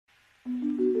Hello,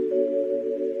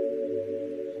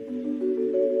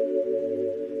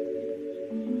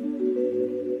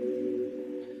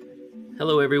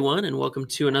 everyone, and welcome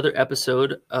to another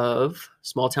episode of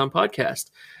Small Town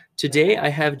Podcast. Today, I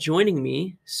have joining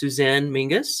me Suzanne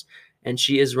Mingus, and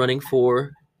she is running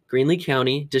for Greenlee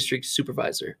County District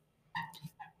Supervisor.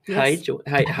 Yes.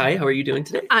 Hi. How are you doing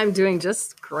today? I'm doing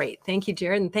just great. Thank you,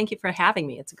 Jared, and thank you for having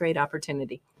me. It's a great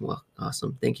opportunity. Well,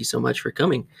 awesome. Thank you so much for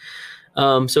coming.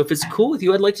 So if it's cool with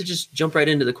you, I'd like to just jump right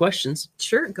into the questions.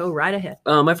 Sure, go right ahead.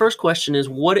 My first question is,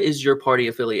 what is your party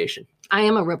affiliation? I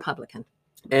am a Republican.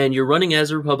 And you're running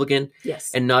as a Republican,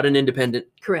 Yes. and not an independent.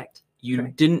 Correct. You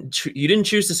didn't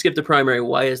choose to skip the primary.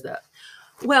 Why is that?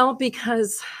 Well,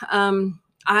 because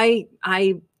I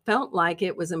felt like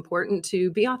it was important to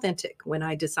be authentic when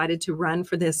I decided to run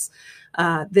for this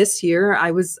this year.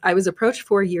 I was approached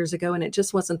 4 years ago, and it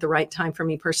just wasn't the right time for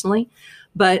me personally.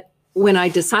 But when I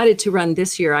decided to run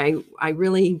this year, I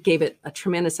really gave it a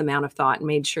tremendous amount of thought and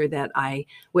made sure that I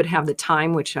would have the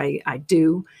time, which I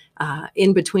do,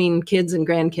 in between kids and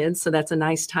grandkids. So that's a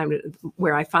nice time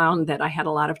where I found that I had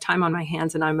a lot of time on my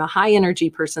hands, and I'm a high energy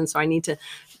person, so I need to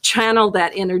channel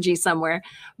that energy somewhere.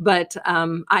 But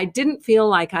I didn't feel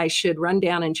like I should run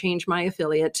down and change my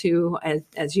affiliate to,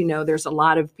 as you know, there's a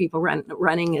lot of people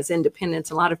running as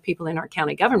independents, a lot of people in our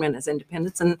county government as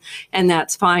independents, and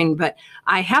that's fine. But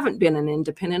I haven't been an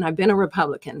independent. I've been a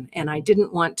Republican, and I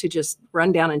didn't want to just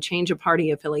run down and change a party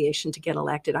affiliation to get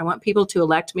elected. I want people to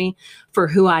elect me for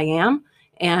who I am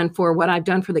and for what I've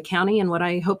done for the county and what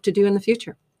I hope to do in the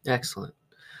future. Excellent.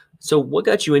 So what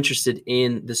got you interested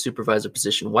in the supervisor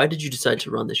position? Why did you decide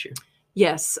to run this year?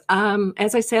 Yes.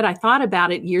 As I said, I thought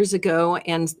about it years ago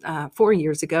and 4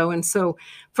 years ago. And so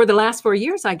for the last 4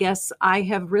 years, I guess I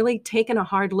have really taken a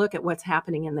hard look at what's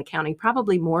happening in the county,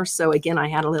 probably more so. Again, I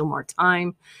had a little more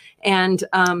time. And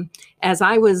as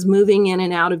I was moving in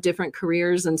and out of different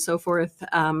careers and so forth,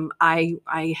 I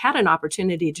had an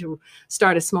opportunity to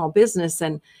start a small business.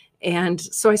 And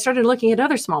so I started looking at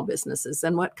other small businesses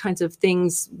and what kinds of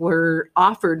things were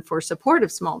offered for support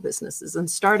of small businesses and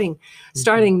starting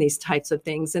these types of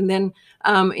things. And then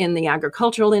in the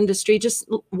agricultural industry, just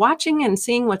watching and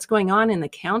seeing what's going on in the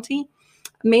county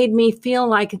made me feel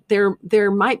like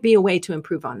there might be a way to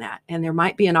improve on that. And there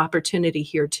might be an opportunity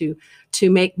here to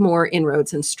make more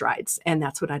inroads and strides. And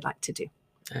that's what I'd like to do.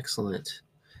 Excellent.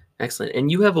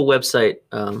 And you have a website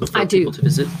for people to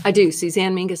visit? I do,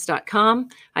 SuzanneMingus.com.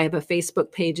 I have a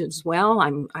Facebook page as well.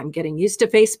 I'm getting used to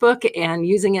Facebook and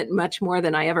using it much more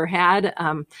than I ever had.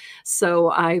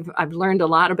 So I've learned a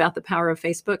lot about the power of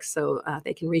Facebook. So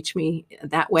they can reach me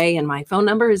that way. And my phone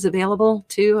number is available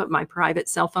too. My private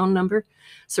cell phone number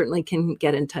certainly can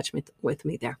get in touch with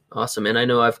me there. Awesome. And I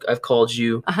know I've called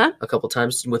you a couple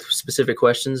times with specific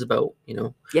questions about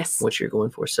yes, what you're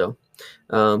going for. So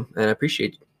and I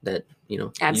appreciate that,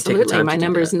 absolutely. My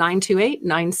number is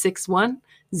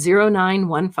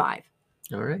 928-961-0915.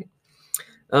 All right.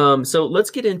 So let's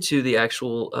get into the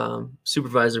actual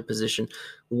supervisor position.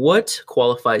 What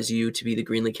qualifies you to be the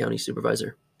Greenlee County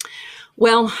Supervisor?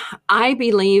 Well, I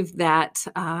believe that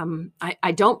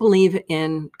I don't believe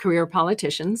in career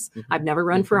politicians. Mm-hmm. I've never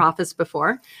run for office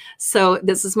before. So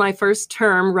this is my first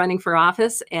term running for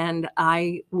office, and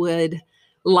I would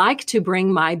like to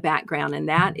bring my background, and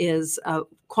that is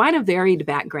quite a varied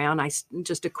background.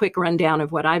 Just a quick rundown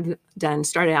of what I've done.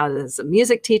 Started out as a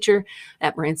music teacher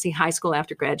at Morenci High School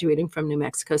after graduating from New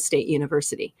Mexico State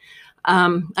University.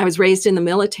 I was raised in the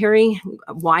military,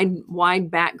 wide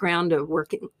background of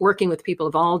working with people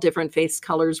of all different faiths,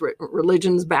 colors,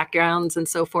 religions, backgrounds, and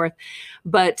so forth.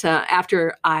 But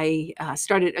after I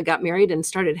got married and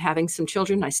started having some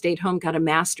children, I stayed home, got a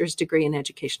master's degree in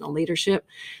educational leadership.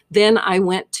 Then I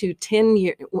went to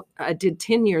I did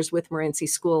 10 years with Morenci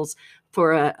Schools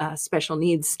for a special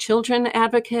needs children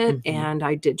advocate, and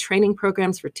I did training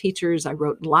programs for teachers. I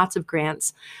wrote lots of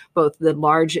grants, both the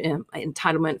large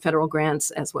entitlement federal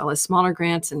grants as well as smaller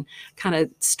grants, and kind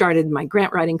of started my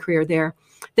grant writing career there.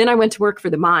 Then I went to work for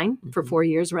the mine for 4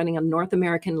 years, running a North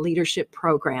American leadership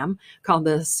program called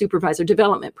the Supervisor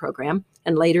Development Program.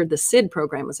 And later the SID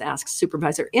program was asked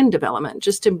Supervisor in Development,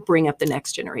 just to bring up the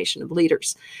next generation of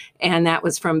leaders. And that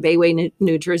was from Bayway,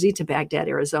 New Jersey to Baghdad,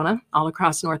 Arizona, all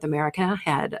across North America.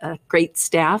 Had a great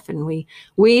staff, and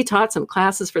we taught some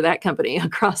classes for that company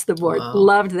across the board. Wow.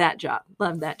 Loved that job.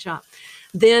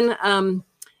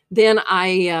 Then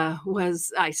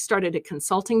I started a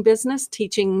consulting business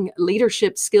teaching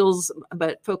leadership skills,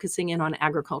 but focusing in on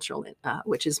agricultural,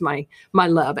 which is my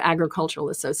love, agricultural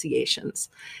associations.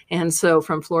 And so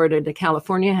from Florida to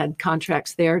California, had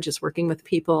contracts there, just working with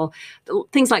people,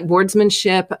 things like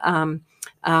boardsmanship,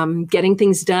 getting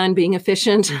things done, being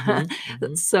efficient.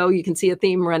 Mm-hmm. So you can see a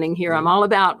theme running here. I'm all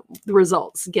about the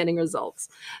results, getting results.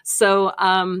 So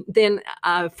then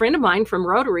a friend of mine from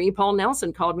Rotary, Paul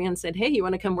Nelson, called me and said, hey, you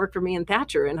want to come work for me in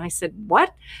Thatcher? And I said,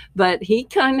 what? But he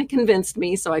kind of convinced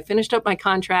me. So I finished up my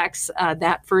contracts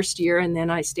that first year, and then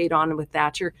I stayed on with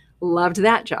Thatcher. Loved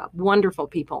that job. Wonderful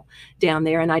people down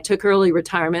there. And I took early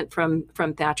retirement from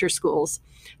Thatcher Schools,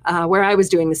 where I was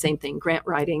doing the same thing, grant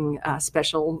writing,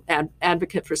 special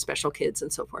advocate for special kids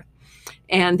and so forth.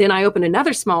 And then I opened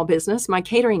another small business, my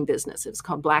catering business. It was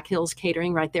called Black Hills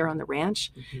Catering right there on the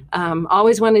ranch.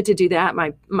 Always wanted to do that.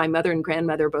 My mother and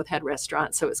grandmother both had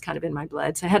restaurants, so it was kind of in my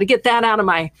blood. So I had to get that out of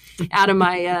my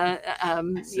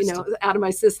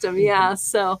system. Yeah.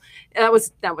 So that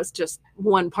was just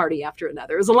one party after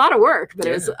another. It was a lot of work, but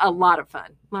it was a lot of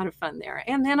fun. A lot of fun there.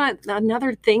 And then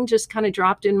another thing just kind of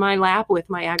dropped in my lap with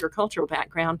my agricultural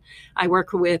background. I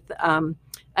work with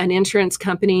an insurance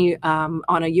company on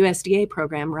a USDA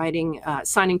program,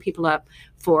 signing people up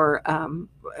for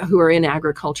who are in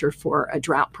agriculture for a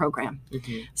drought program.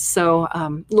 So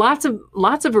lots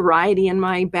of variety in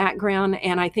my background,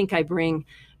 and I think I bring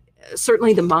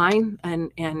certainly the mind.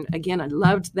 And again, I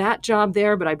loved that job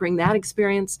there, but I bring that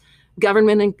experience.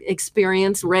 Government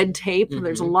experience, red tape.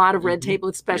 There's a lot of red tape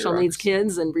with special needs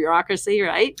kids and bureaucracy,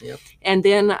 right? Yep. And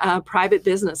then private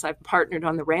business. I've partnered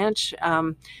on the ranch.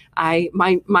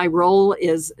 My role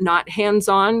is not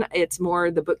hands-on. It's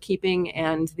more the bookkeeping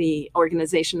and the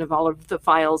organization of all of the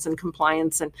files and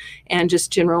compliance and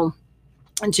just general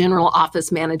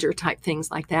office manager type things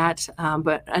like that.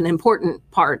 But an important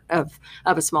part of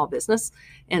a small business.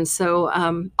 And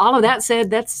so all of that said,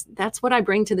 that's what I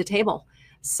bring to the table.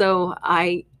 So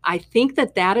I think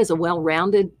that is a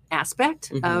well-rounded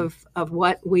aspect of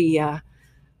what we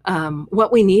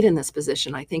need in this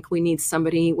position. I think we need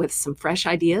somebody with some fresh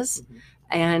ideas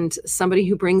and somebody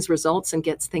who brings results and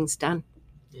gets things done.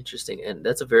 Interesting. And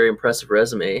that's a very impressive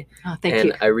resume. Oh, thank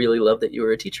you. I really love that you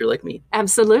were a teacher like me.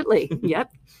 Absolutely.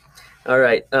 Yep. All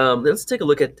right. Let's take a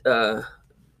look at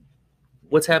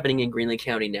what's happening in Greenlee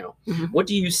County now. What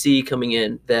do you see coming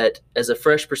in that, as a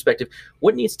fresh perspective,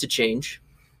 what needs to change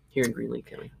here in Greenlee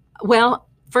County? Well,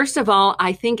 first of all,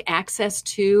 I think access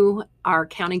to our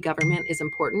county government is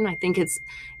important. I think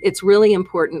it's really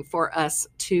important for us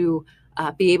to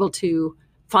be able to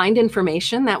find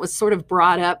information that was sort of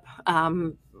brought up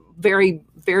very,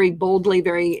 very boldly,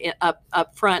 very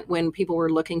up front when people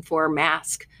were looking for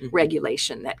mask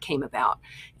regulation that came about.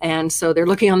 And so they're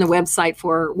looking on the website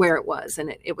for where it was,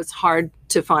 and it was hard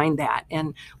to find that.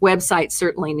 And website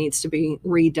certainly needs to be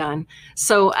redone.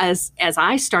 So as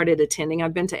I started attending,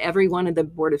 I've been to every one of the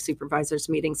Board of Supervisors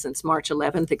meetings since March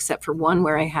 11th, except for one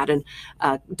where I had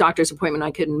a doctor's appointment I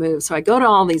couldn't move. So I go to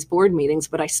all these board meetings,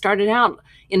 but I started out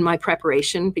in my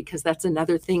preparation, because that's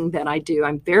another thing that I do.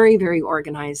 I'm very, very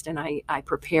organized, and I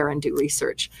prepare and do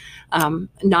research.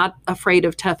 Not afraid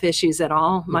of tough issues at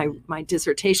all. My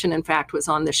dissertation, in fact, was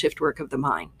on the shift work of the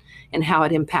mine and how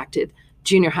it impacted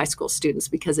junior high school students,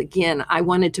 because again, I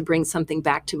wanted to bring something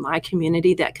back to my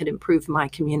community that could improve my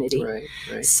community.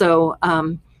 Right. So,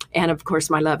 and of course,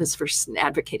 my love is for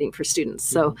advocating for students.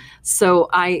 So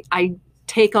I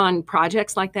take on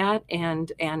projects like that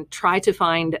and try to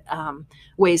find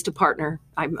ways to partner.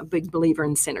 I'm a big believer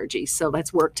in synergy. So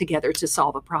let's work together to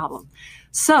solve a problem.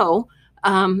 So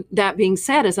that being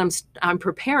said, as I'm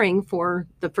preparing for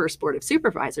the first Board of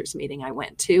Supervisors meeting I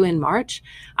went to in March,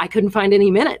 I couldn't find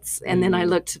any minutes. And then I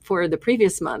looked for the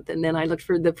previous month, and then I looked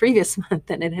for the previous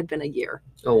month, and it had been a year.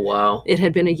 Oh, wow. It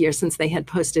had been a year since they had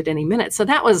posted any minutes. So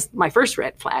that was my first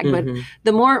red flag. But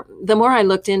the more I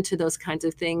looked into those kinds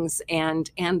of things and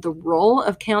the role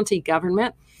of county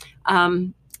government,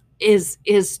 is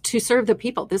to serve the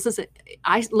people.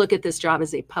 I look at this job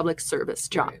as a public service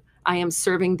job. Right. I am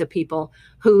serving the people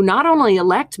who not only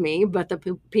elect me, but the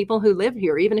people who live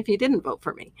here, even if you didn't vote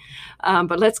for me.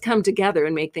 But let's come together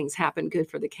and make things happen good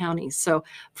for the county. So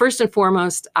first and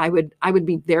foremost, I would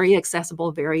be very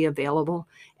accessible, very available,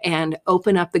 and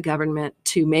open up the government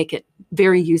to make it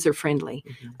very user-friendly,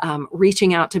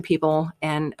 reaching out to people.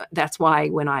 And that's why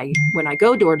when I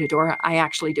go door to door, I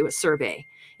actually do a survey.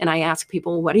 And I ask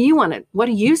people, what do you want? What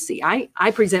do you see?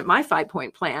 I present my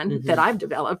 5-point plan that I've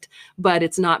developed, but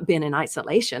it's not been in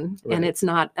isolation, and it's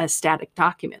not a static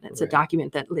document. It's a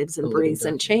document that lives and breathes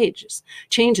and changes.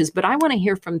 But I want to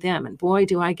hear from them, and boy,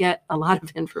 do I get a lot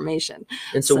of information.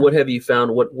 And so what have you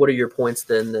found? What are your points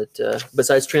then that,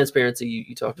 besides transparency,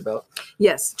 you talked about?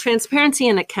 Yes, transparency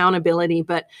and accountability,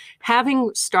 but having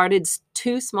started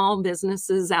 2 small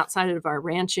businesses outside of our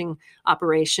ranching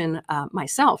operation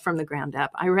myself from the ground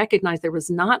up, I recognized there was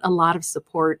not a lot of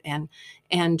support and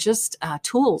just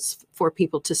tools for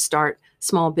people to start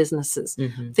small businesses.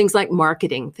 Things like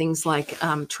marketing, things like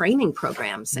training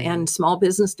programs, and Small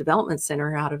Business Development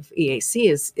Center out of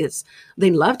EAC is they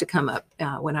love to come up.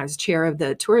 When I was chair of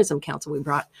the Tourism Council, we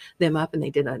brought them up and they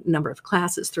did a number of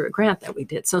classes through a grant that we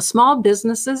did. So small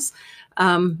businesses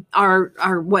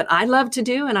are what I love to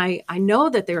do. And I know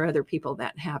that there are other people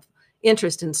that have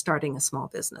interest in starting a small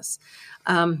business.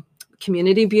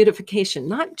 Community beautification,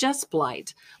 not just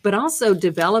blight, but also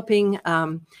developing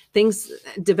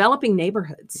developing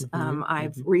neighborhoods.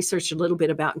 I've researched a little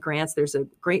bit about grants. There's a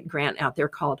great grant out there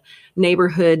called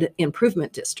Neighborhood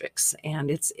Improvement Districts, and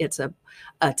it's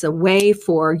a way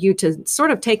for you to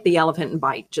sort of take the elephant and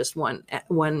bite just one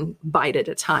bite at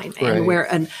a time, and where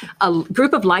a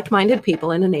group of like-minded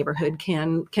people in a neighborhood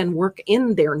can work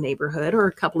in their neighborhood or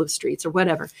a couple of streets or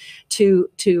whatever to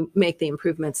make the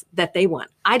improvements that they want.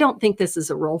 I don't think this is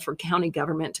a role for county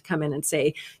government to come in and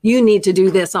say, you need to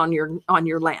do this on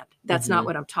your land. That's not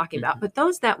what I'm talking about. But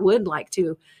those that would like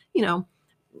to,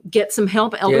 get some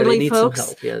help, elderly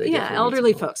folks.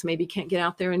 Elderly folks maybe can't get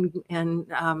out there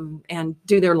and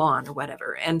do their lawn or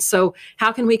whatever. And so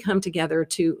how can we come together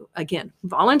to, again,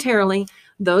 voluntarily,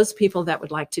 those people that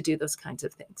would like to do those kinds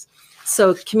of things?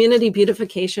 So community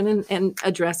beautification and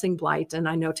addressing blight. And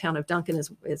I know Town of Duncan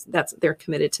they're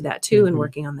committed to that too, and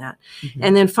working on that.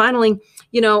 And then finally,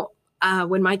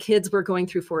 when my kids were going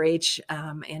through 4-H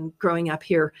and growing up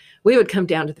here, we would come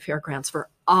down to the fairgrounds for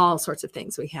all sorts of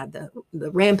things. We had the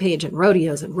rampage and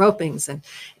rodeos and ropings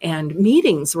and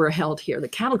meetings were held here. The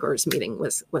cattle growers meeting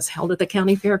was held at the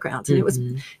county fairgrounds, and it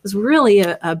was really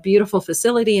a beautiful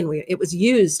facility, and it was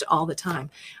used all the time.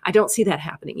 I don't see that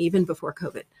happening even before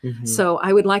COVID. So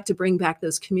I would like to bring back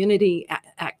those community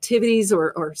activities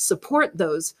or support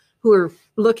those who are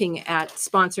looking at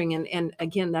sponsoring. And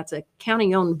again, that's a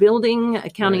county-owned building, a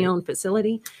county-owned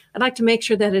facility. I'd like to make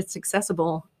sure that it's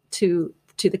accessible to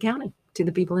the county, to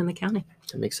the people in the county.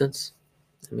 That makes sense.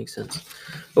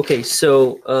 Okay,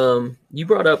 so you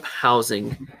brought up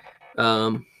housing.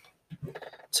 Talk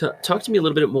to me a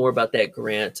little bit more about that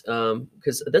grant,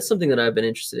 because that's something that I've been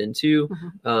interested in too.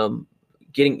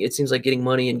 It seems like getting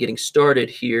money and getting started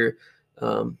here.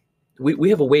 We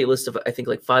have a wait list of, I think,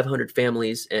 like 500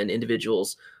 families and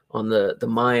individuals on the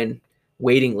mine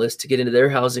waiting list to get into their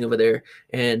housing over there.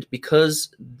 And because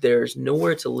there's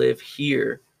nowhere to live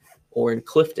here or in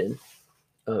Clifton,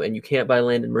 and you can't buy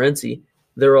land in Morenci,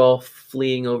 they're all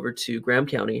fleeing over to Graham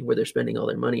County, where they're spending all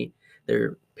their money.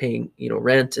 They're paying,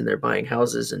 rent, and they're buying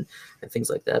houses and things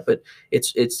like that. But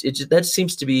that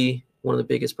seems to be one of the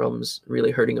biggest problems really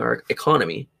hurting our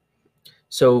economy.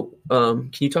 So can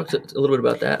you talk a little bit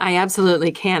about that? I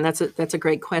absolutely can. That's a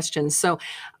great question. So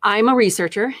I'm a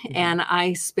researcher, and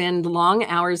I spend long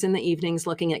hours in the evenings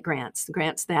looking at grants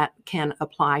that can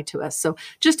apply to us. So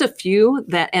just a few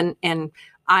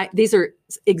these are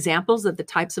examples of the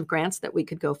types of grants that we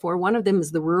could go for. One of them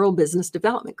is the Rural Business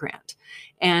Development Grant.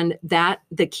 And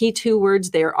the key 2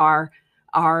 words there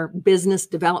are business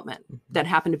development that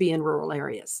happen to be in rural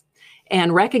areas.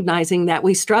 And recognizing that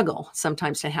we struggle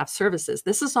sometimes to have services.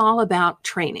 This is all about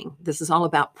training. This is all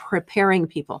about preparing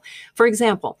people. For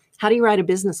example, how do you write a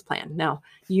business plan? Now,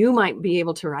 you might be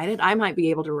able to write it. I might be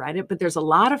able to write it. But there's a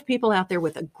lot of people out there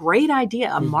with a great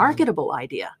idea, a marketable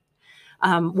idea.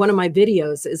 One of my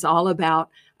videos is all about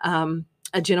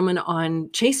a gentleman on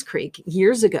Chase Creek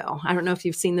years ago. I don't know if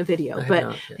you've seen the video,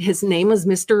 but his name was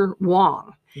Mr.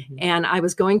 Wong. And I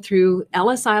was going through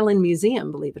Ellis Island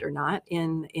Museum, believe it or not,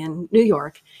 in New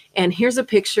York. And here's a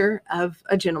picture of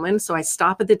a gentleman. So I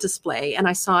stop at the display and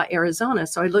I saw Arizona.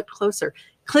 So I looked closer.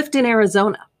 Clifton,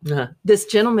 Arizona. This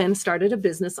gentleman started a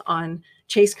business on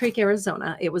Chase Creek,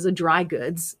 Arizona. It was a dry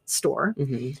goods store.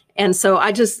 And so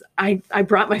I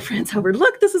brought my friends over.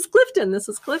 Look, this is Clifton.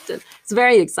 It's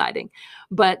very exciting.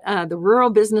 But the Rural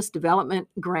Business Development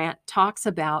Grant talks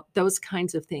about those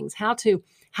kinds of things, how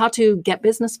to get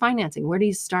business financing. Where do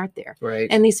you start there? Right.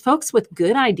 And these folks with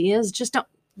good ideas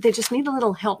they just need a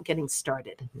little help getting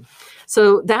started.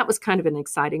 So that was kind of an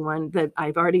exciting one. That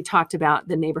I've already talked about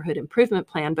the neighborhood improvement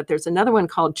plan, but there's another one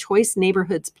called Choice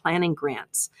Neighborhoods Planning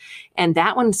Grants. And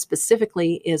that one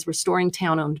specifically is restoring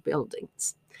town-owned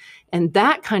buildings. And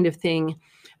that kind of thing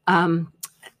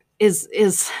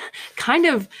is kind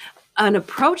of an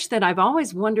approach that I've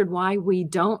always wondered why we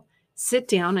don't sit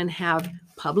down and have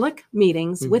public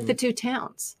meetings with the 2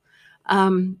 towns.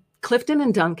 Clifton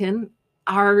and Duncan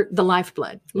are the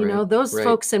lifeblood. You know, those right.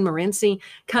 folks in Morenci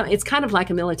come, it's kind of like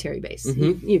a military base.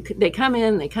 Mhm. They come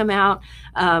in, they come out,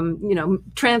 you know,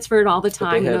 transferred all the But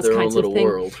time, they and have those their own kinds of little things.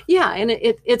 world. Yeah. And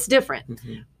it's different.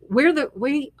 Mhm.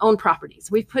 We own properties.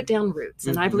 We've put down roots,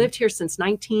 and I've Mhm. lived here since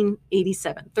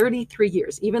 1987, 33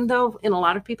 years, even though in a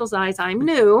lot of people's eyes, I'm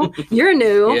new, you're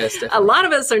new. Yes, A definitely. lot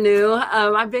of us are new.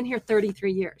 I've been here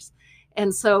 33 years.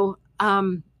 And so,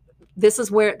 this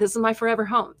is my forever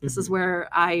home. This is Mhm. where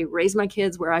I raise my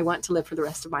kids, where I want to live for the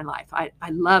rest of my life. I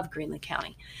love Greenlee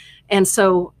County. And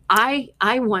so I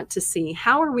want to see,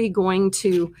 how are we going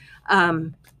to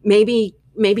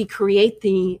maybe create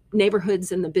the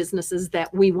neighborhoods and the businesses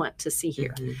that we want to see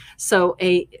here. Mhm. So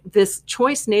this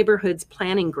Choice Neighborhoods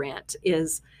Planning Grant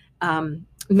is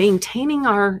maintaining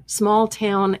our small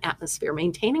town atmosphere,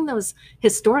 maintaining those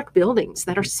historic buildings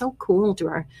that are so cool to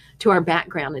our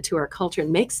background and to our culture,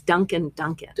 and makes Duncan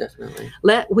Duncan. Definitely.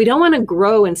 We don't want to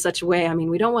grow in such a way. I mean,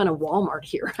 we don't want a Walmart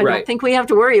here. I Right. don't think we have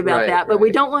to worry about Right, that, but we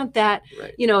right. don't want that,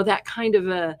 Right. you know, that kind of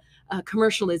a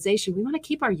commercialization. We want to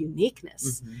keep our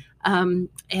uniqueness, Mhm.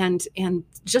 and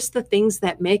just the things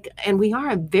that make. And we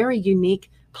are a very unique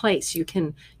place. You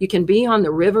can be on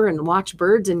the river and watch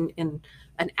birds, and in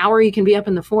an hour you can be up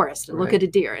in the forest and look Right. at a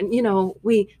deer. And you know,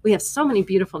 we have so many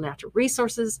beautiful natural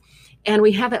resources, and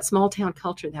we have that small town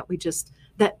culture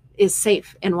that is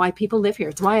safe, and why people live here.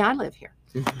 It's why I live here.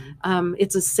 Mhm.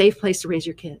 It's a safe place to raise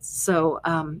your kids. So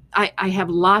I have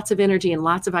lots of energy and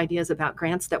lots of ideas about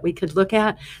grants that we could look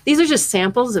at. These are just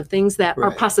samples of things that are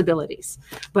Right. possibilities.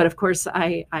 But of course,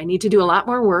 I need to do a lot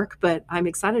more work, but I'm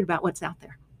excited about what's out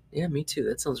there. Yeah, me too.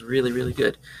 That sounds really, really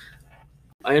good.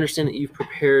 I understand that you've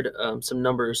prepared some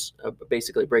numbers,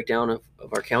 basically a breakdown of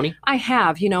our county. I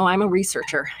have. You know, I'm a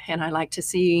researcher, and I like to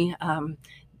see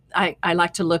I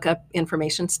like to look up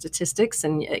information statistics,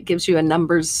 and it gives you a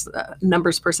numbers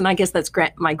person. I guess that's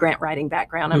my grant writing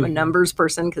background. I'm a Mhm. numbers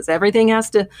person, because everything has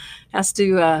to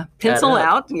pencil Add up.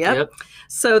 out. Yep.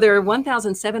 So there are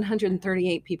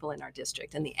 1,738 people in our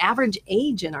district, and the average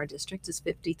age in our district is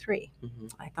 53.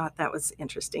 Mhm. I thought that was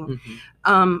interesting.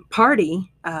 Mhm.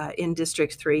 Party in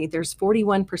District 3, there's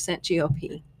 41%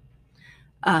 GOP.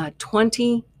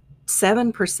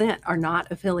 27% are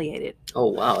not affiliated. Oh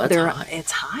wow, that's high.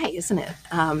 It's high, isn't it?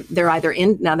 They're either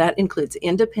now that includes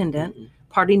independent, Mhm.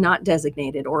 party not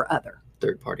designated, or other.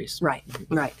 Third parties. Right,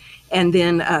 right. And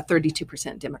then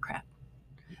 32% Democrat.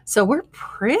 So we're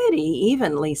pretty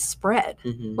evenly spread,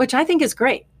 Mhm. which I think is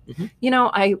great. Mhm. You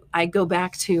know, I go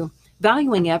back to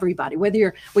valuing everybody,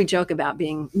 whether we joke about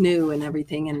being new and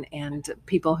everything, and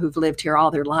people who've lived here all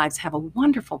their lives have a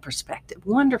wonderful perspective,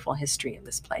 wonderful history of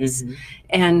this place. Mhm.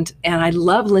 And I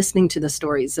love listening to the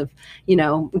stories of, you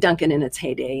know, Duncan in its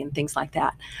heyday and things like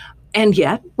that. And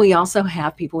yet we also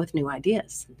have people with new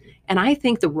ideas. And I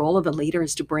think the role of a leader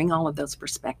is to bring all of those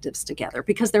perspectives together,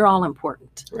 because they're all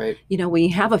important. Right. You know, we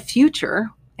have a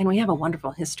future and we have a wonderful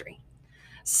history.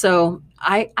 So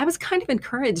I was kind of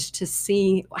encouraged to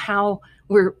see how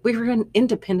we're an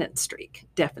independent streak,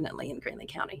 definitely, in Greenlee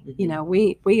County. Mhm. You know,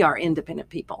 we are independent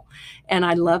people, and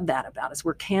I love that about us.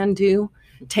 We're can-do,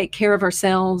 take care of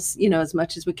ourselves, you know, as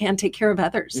much as we can, take care of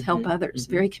others, help Mhm. others,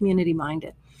 Mhm. very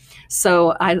community-minded.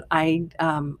 So I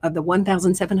of the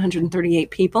 1,738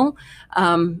 people,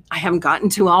 I haven't gotten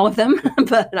to all of them,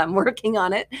 but I'm working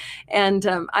on it. And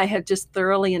I have just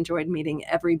thoroughly enjoyed meeting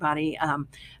everybody.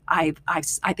 I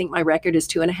think my record is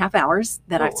 2.5 hours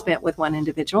that Oh, I've wow. spent with one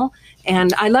individual,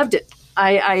 and I loved it.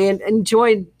 I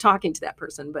enjoyed talking to that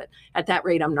person, but at that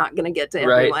rate, I'm not going to get to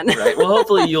Right. everyone. Right. Well,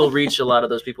 hopefully you'll reach a lot of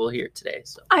those people here today.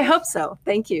 So I hope so.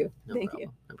 Thank you. no Thank problem.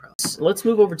 you. No problem. So let's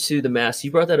move over to the masks.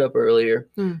 You brought that up earlier.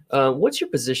 Hmm. What's your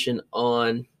position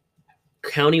on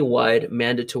countywide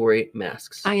mandatory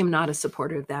masks? I am not a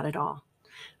supporter of that at all.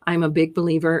 I'm a big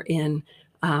believer in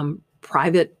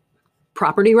private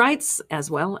property rights as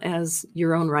well as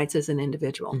your own rights as an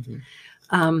individual.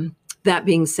 Mhm. That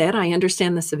being said, I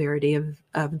understand the severity of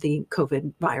the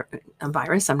COVID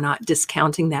virus. I'm not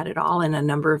discounting that at all. And a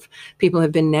number of people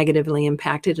have been negatively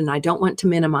impacted, and I don't want to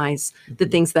minimize the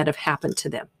Mhm. things that have happened to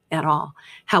them at all.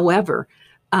 However,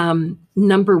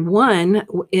 number one,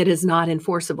 it is not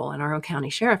enforceable, and our own county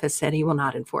sheriff has said he will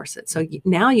not enforce it. So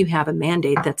now you have a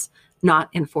mandate that's not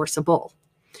enforceable.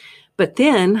 But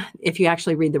then if you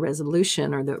actually read the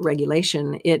resolution or the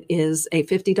regulation, it is a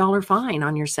 $50 fine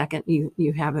on your second.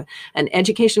 You have an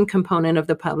education component of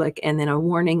the public, and then a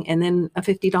warning, and then a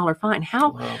 $50 fine.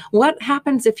 Wow. What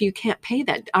happens if you can't pay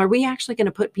that? Are we actually going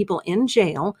to put people in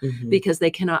jail Mhm. because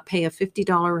they cannot pay a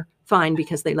 $50 fine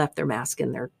because they left their mask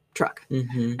in their truck?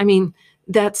 Mhm. I mean,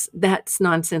 that's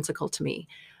nonsensical to me.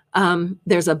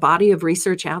 There's a body of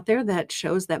research out there that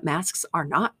shows that masks are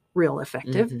not real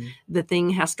effective. Mhm. The thing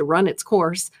has to run its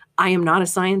course. I am not a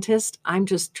scientist. I'm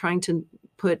just trying to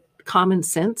put common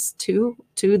sense to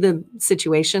the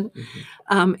situation.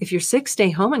 Mhm. If you're sick, stay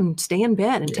home and stay in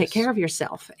bed and take Yes. care of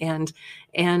yourself. And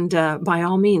by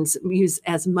all means, use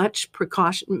as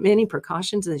many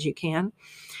precautions as you can.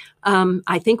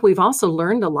 I think we've also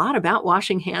learned a lot about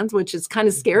washing hands, which is kind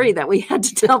of scary that we had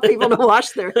to tell people to wash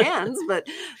their hands. But,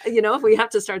 if we have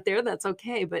to start there, that's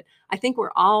okay. But I think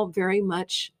we're all very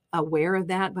much aware of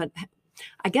that. But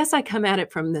I guess I come at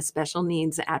it from the special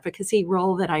needs advocacy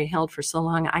role that I held for so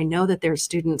long. I know that there are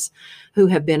students who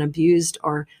have been abused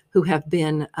or who have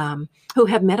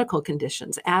medical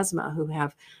conditions, asthma, who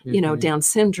have, Mhm. Down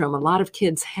syndrome. A lot of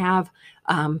kids have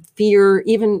fear,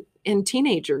 even in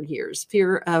teenager years,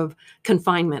 fear of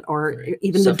confinement or Right.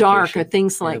 even the dark or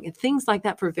Suffocation. things like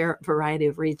that for a variety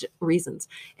of reasons,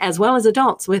 as well as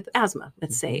adults with asthma,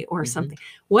 let's say, or Mhm. something.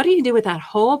 What do you do with that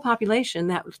whole population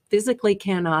that physically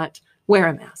cannot wear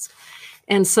a mask?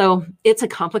 And so it's a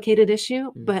complicated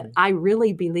issue, but Mhm. I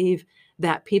really believe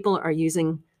that people are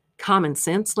using common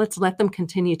sense. Let's let them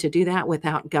continue to do that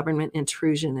without government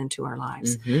intrusion into our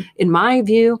lives. Mhm. In my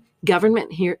view,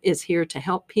 government is here to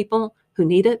help people who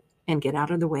need it and get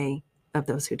out of the way of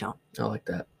those who don't. I like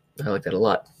that. I like that a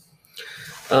lot.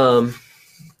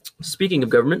 Speaking of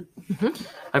government, Mhm.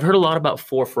 I've heard a lot about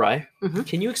FORFRY. Mhm.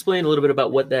 Can you explain a little bit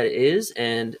about what that is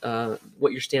and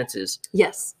what your stance is?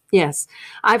 Yes.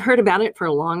 I've heard about it for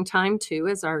a long time too,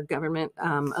 as our government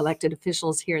elected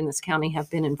officials here in this county have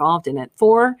been involved in it.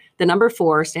 The number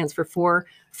 4 stands for 4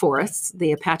 forests,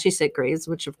 the Apache Sitgraves,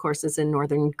 which of course is in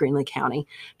northern Greenlee County,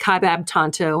 Kaibab,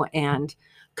 Tonto, and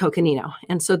Coconino.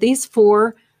 And so these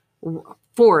 4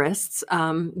 forests,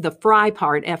 the FRI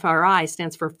part, FRI,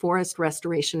 stands for Forest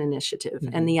Restoration Initiative. Mhm.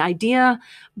 And the idea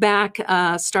back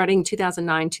starting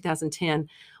 2009, 2010,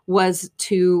 was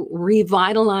to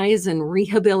revitalize and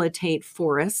rehabilitate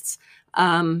forests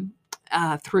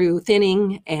through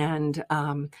thinning and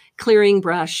clearing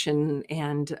brush and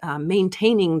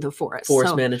maintaining the forest.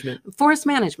 Forest management. Forest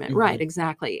management, Mhm. right,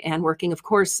 exactly. And working, of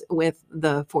course, with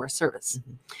the Forest Service.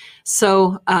 Mhm.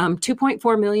 So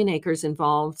 2.4 million acres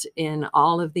involved in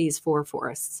all of these 4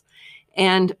 forests.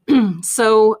 And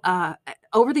so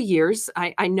over the years,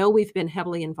 I know we've been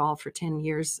heavily involved for 10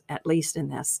 years, at least in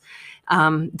this.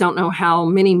 Don't know how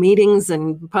many meetings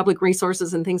and public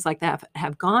resources and things like that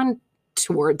have gone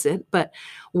towards it. But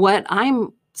what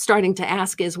I'm starting to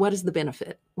ask is, what is the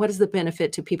benefit? What is the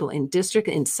benefit to people in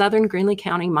southern Greenlee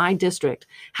County, my district?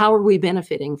 How are we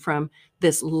benefiting from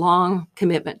this long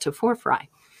commitment to FORFRY?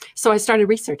 So I started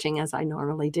researching, as I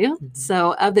normally do. Mhm.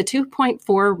 So of the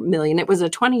 2.4 million, it was a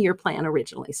 20-year plan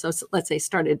originally. So let's say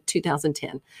started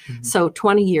 2010. Mhm. So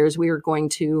 20 years we were going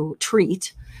to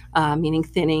treat, meaning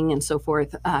thinning and so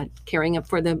forth, caring up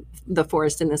for the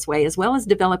forest in this way, as well as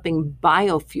developing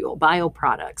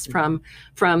bioproducts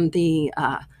from the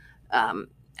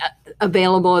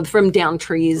available from down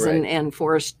trees Right. and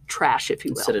forest trash, if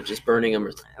you will. Instead of just burning them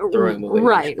or throwing them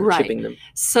away, Right. chipping them.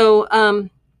 So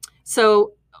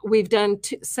we've done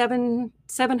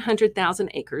 700,000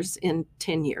 acres in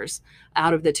 10 years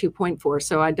out of the 2.4.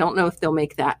 So I don't know if they'll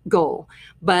make that goal.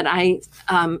 But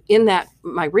in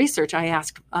my research, I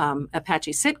asked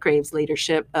Apache Sitgraves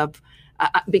leadership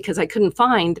because I couldn't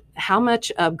find how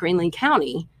much of Greenlee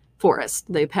County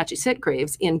forest, the Apache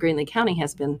Sitgraves in Greenlee County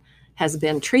has been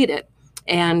treated,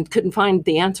 and couldn't find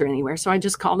the answer anywhere. So I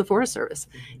just called the Forest Service.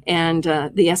 And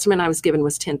the estimate I was given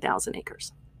was 10,000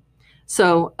 acres.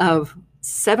 So of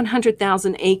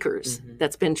 700,000 acres Mhm.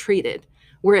 that's been treated,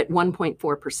 we're at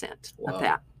 1.4% Wow. of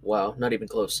that Wow, not even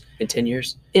close. In 10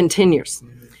 years? in 10 years.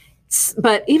 Mhm.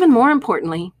 But even more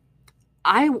importantly,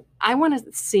 I want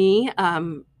to see,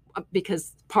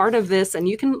 because part of this, and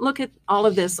you can look at all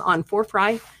of this on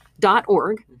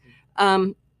forfry.org,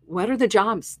 what are the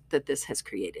jobs that this has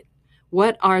created?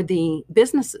 What are the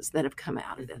businesses that have come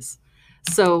out of this?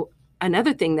 So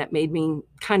another thing that made me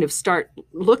kind of start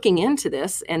looking into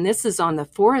this, and this is on the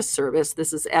Forest Service,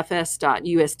 this is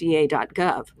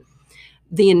fs.usda.gov.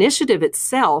 The initiative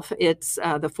itself, it's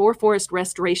the Forest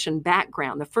Restoration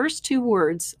Background. The first 2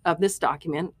 words of this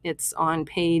document, it's on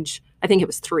page, I think it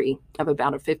was 3 of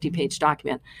about a 50-page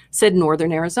document, said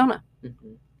Northern Arizona.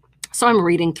 Mhm. So I'm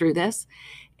reading through this,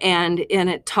 and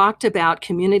it talked about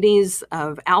communities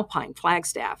of Alpine,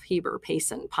 Flagstaff, Heber,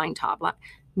 Payson, Pine Top.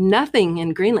 Nothing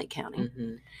in Greenlee County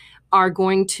Mhm. are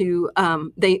going to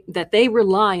they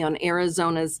rely on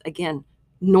Arizona's, again,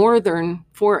 northern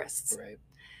forests. Right.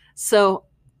 So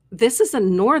this is a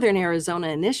Northern Arizona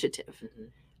initiative. Mhm.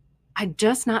 I'm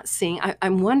just not seeing.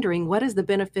 I'm wondering, what is the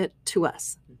benefit to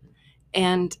us,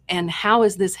 Mhm. and how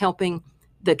is this helping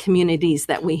the communities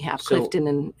that we have, So-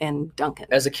 Clifton and Duncan.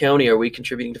 As a county, are we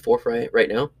contributing to Forthright right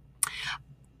now?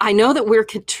 I know that we're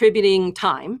contributing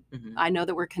time. Mhm. I know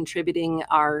that we're contributing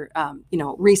our,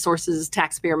 resources,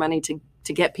 taxpayer money to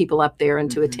get people up there and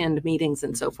to Mhm. attend meetings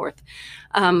and so Mhm. forth.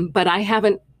 But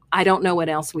I don't know what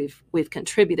else we've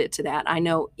contributed to that. I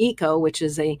know ECO, which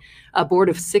is a board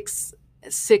of six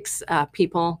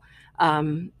people,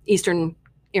 Eastern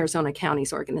Arizona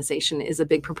Counties organization, is a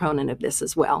big proponent of this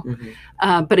as well.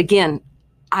 Mhm. But again,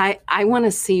 I want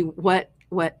to see what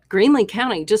Greenlee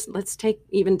County, just let's take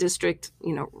even district,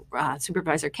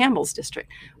 Supervisor Campbell's district.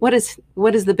 What is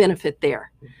the benefit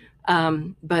there?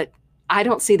 But I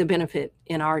don't see the benefit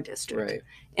in our district. Right.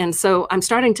 And so I'm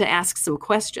starting to ask some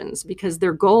questions because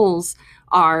their goals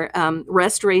are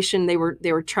restoration. They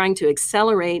were trying to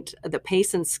accelerate the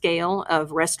pace and scale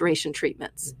of restoration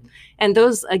treatments. Mhm. And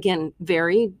those, again,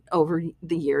 vary over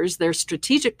the years. Their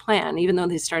strategic plan, even though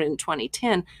they started in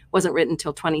 2010, wasn't written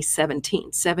until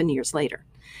 2017, 7 years later.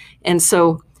 And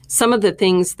so some of the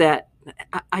things that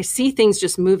I see things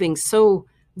just moving so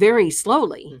very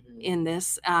slowly Mhm. in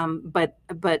this, but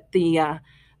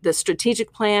the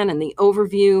strategic plan and the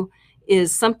overview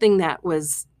is something that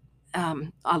was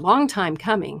a long time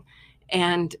coming,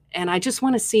 and I just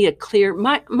want to see a clear.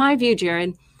 My view,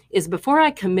 Jared, is before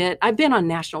I commit. I've been on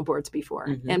national boards before,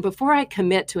 Mhm. and before I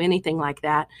commit to anything like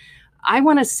that, I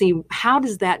want to see how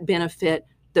does that benefit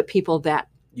the people that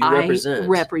You I represent.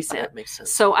 represent. That makes sense.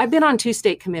 So I've been on 2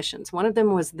 state commissions. One of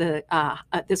them was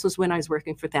this was when I was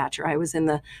working for Thatcher. I was in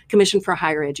the Commission for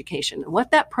Higher Education. And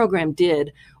what that program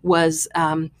did was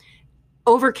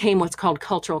overcame what's called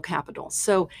cultural capital.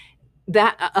 So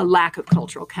that a lack of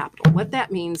cultural capital. What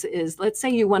that means is, let's say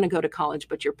you want to go to college,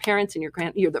 but your parents and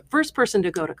you're the first person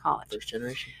to go to college. First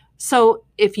generation. So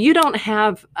if you don't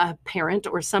have a parent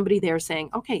or somebody there saying,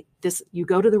 okay, you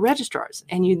go to the registrars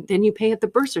and then you pay at the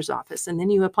bursar's office and then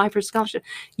you apply for scholarship,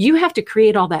 you have to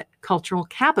create all that cultural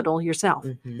capital yourself.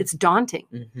 Mhm. It's daunting.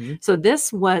 Mhm.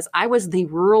 So I was the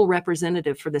rural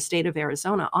representative for the state of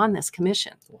Arizona on this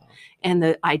commission. Wow. And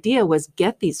the idea was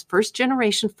get these first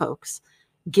generation folks,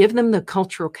 give them the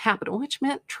cultural capital, which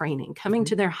meant training, coming Mhm.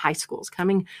 to their high schools,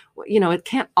 it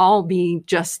can't all be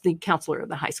just the counselor of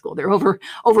the high school. They're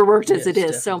overworked as it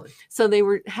Yes, is. definitely. So they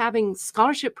were having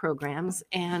scholarship programs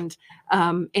and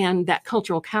that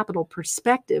cultural capital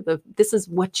perspective of this is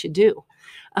what you do.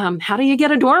 How do you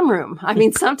get a dorm room? I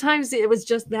mean, sometimes it was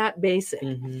just that basic.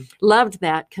 Mhm. Loved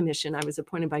that commission. I was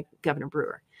appointed by Governor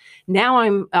Brewer. Now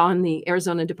I'm on the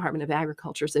Arizona Department of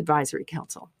Agriculture's Advisory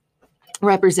Council,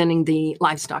 representing the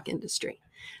livestock industry.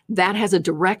 That has a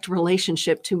direct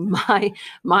relationship to my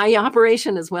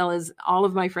operation as well as all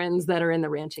of my friends that are in the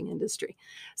ranching industry.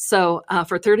 So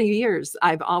for 30 years,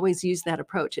 I've always used that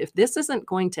approach. If this isn't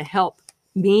going to help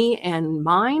me and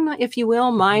mine, if you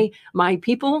will, my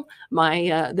people,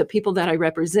 the people that I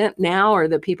represent now, or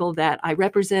the people that I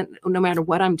represent, no matter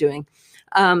what I'm doing,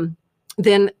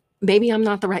 then maybe I'm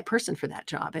not the right person for that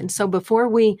job. And so before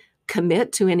we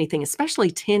commit to anything, especially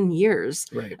 10 years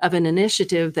Right. of an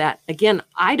initiative that, again,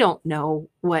 I don't know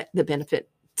what the benefit,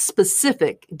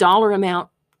 specific dollar amount,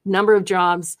 number of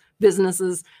jobs,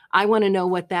 businesses. I want to know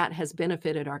what that has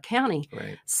benefited our county.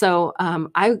 Right. So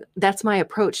that's my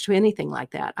approach to anything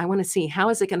like that. I want to see how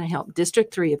is it going to help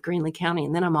District 3 of Greenlee County,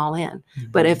 and then I'm all in.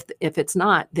 But Mhm. if it's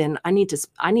not, then I need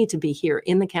to be here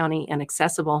in the county and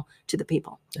accessible to the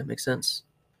people. That makes sense.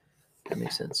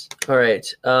 All right.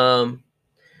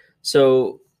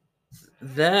 So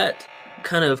that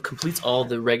kind of completes all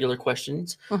the regular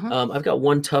questions. Mhm. I've got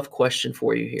one tough question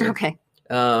for you here. Okay.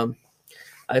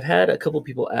 I've had a couple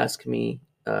people ask me,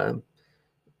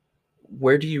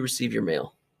 where do you receive your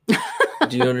mail?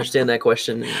 Do you understand that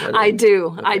question? I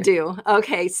do. I Okay. do.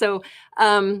 Okay. So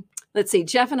let's see.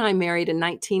 Jeff and I married in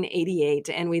 1988,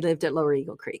 and we lived at Lower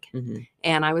Eagle Creek. Mhm.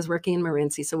 And I was working in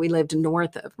Morenci. So we lived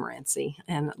north of Morenci,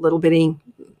 and a little bitty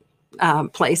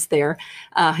place there,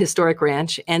 historic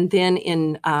ranch. And then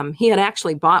he had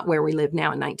actually bought where we live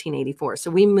now in 1984. So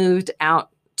we moved out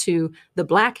to the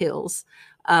Black Hills,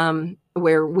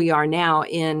 where we are now,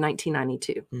 in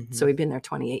 1992. Mhm. So we've been there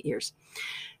 28 years.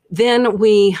 Then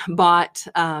we bought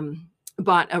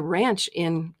a ranch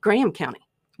in Graham County.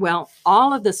 Well,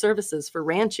 all of the services for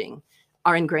ranching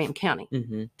are in Graham County.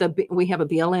 Mhm. We have a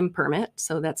BLM permit,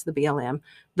 so that's the BLM,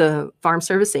 the Farm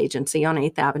Service Agency on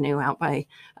 8th Avenue out by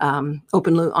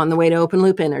Open Loop, on the way to Open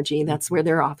Loop Energy. That's where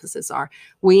their offices are.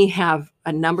 We have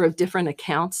a number of different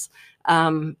accounts,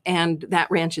 and that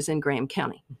ranch is in Graham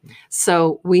County. Mhm.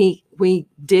 So we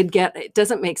did get, it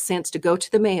doesn't make sense to go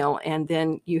to the mail and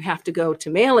then you have to go to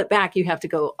mail it back. You have to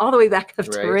go all the way back up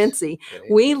to Right. Morenci.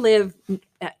 Right. We live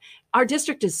Our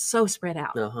district is so spread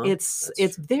out. Uh-huh.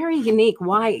 It's very unique.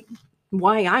 Why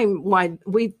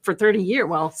we for 30 years,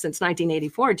 well, since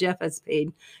 1984, Jeff has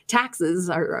paid taxes,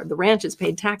 or the ranch has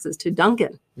paid taxes to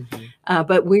Duncan,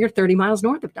 but we're 30 miles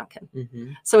north of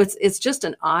Duncan. So it's just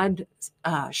an odd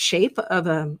shape of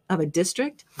a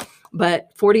district.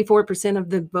 But 44% of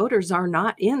the voters are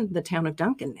not in the town of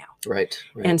Duncan now. Right.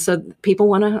 And so people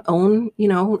want to own,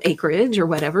 acreage or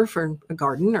whatever for a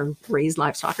garden or raise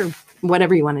livestock or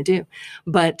whatever you want to do.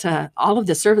 But all of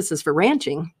the services for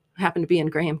ranching happen to be in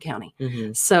Graham County.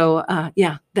 So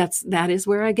that is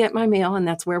where I get my mail, and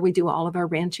that's where we do all of our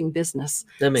ranching business.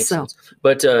 That makes sense.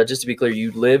 But just to be clear,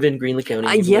 you live in Greenlee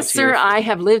County? Yes, sir. I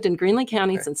have lived in Greenlee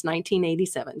County since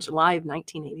 1987, July of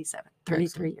 1987,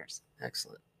 33 years.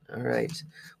 Excellent. All right.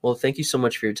 Well, thank you so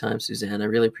much for your time, Suzanne. I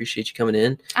really appreciate you coming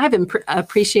in. I've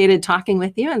appreciated talking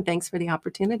with you, and thanks for the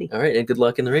opportunity. All right. And good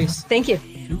luck in the race. Thank you.